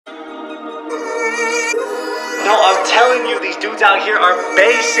No, I'm telling you, these dudes out here are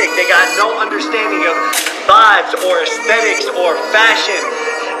basic. They got no understanding of vibes or aesthetics or fashion.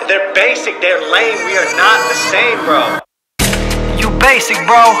 They're basic, they're lame. We are not the same, bro. You basic,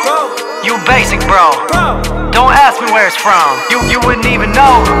 bro. You basic, bro. Don't ask me where it's from. You wouldn't even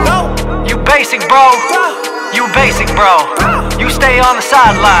know. You basic, bro. You basic, bro. You stay on the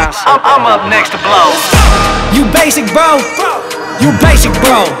sidelines. I'm up next to blow. You basic, bro. You basic,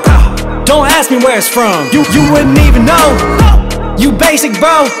 bro. Don't ask me where it's from. You wouldn't even know. You basic,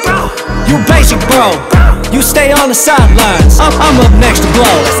 bro. You basic, bro. You stay on the sidelines. I'm up next to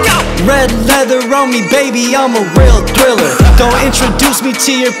blow. Red leather on me, baby, I'm a real thriller. Don't introduce me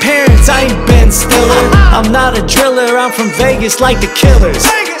to your parents, I ain't Ben Stiller. I'm not a driller, I'm from Vegas like the Killers.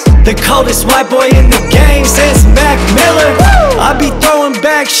 The coldest white boy in the game since Mac Miller. I be throwing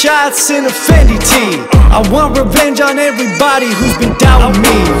back shots in a Fendi tee. I want revenge on everybody who's been doubting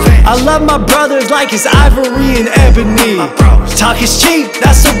me. I love my brothers like it's ivory and ebony. Talk is cheap,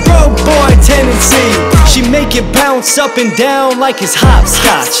 that's a broke boy tendency. She make it bounce up and down like it's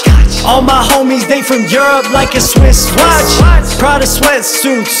hopscotch. All my homies, they from Europe like a Swiss watch. Prada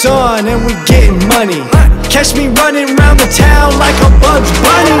sweatsuits on and we getting money. Catch me running round the town like a Bugs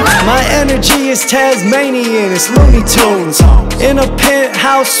Bunny. My energy is Tasmanian, it's Looney Tunes. In a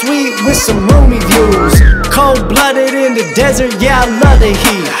penthouse suite with some roomy views. Cold-blooded in the desert, yeah, I love the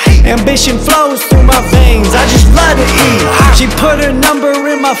heat. Ambition flows through my veins, I just love to eat. She put her number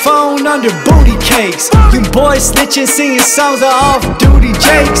in my phone under booty cakes. You boys snitching, singing songs of off-duty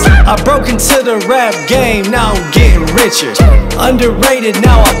jakes. I broke into the rap game, now I'm getting richer. Underrated,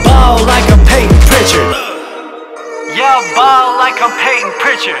 now I ball like I'm Peyton Pritchard. Yeah, I ball like I'm Peyton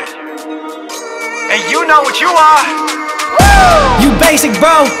Pritchard. And you know what you are. You basic,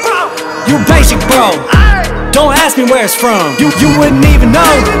 bro. You basic, bro. Don't ask me where it's from. You wouldn't even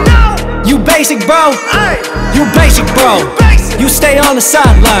know. You basic, bro. You basic, bro. You stay on the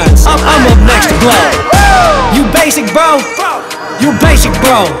sidelines. I'm up next to blow. You basic, bro. You basic,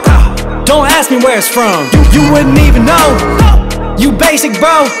 bro. Don't ask me where it's from. You wouldn't even know. You basic,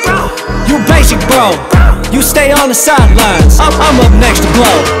 bro. You basic, bro. You stay on the sidelines. I'm up next to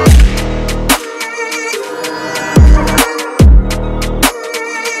blow.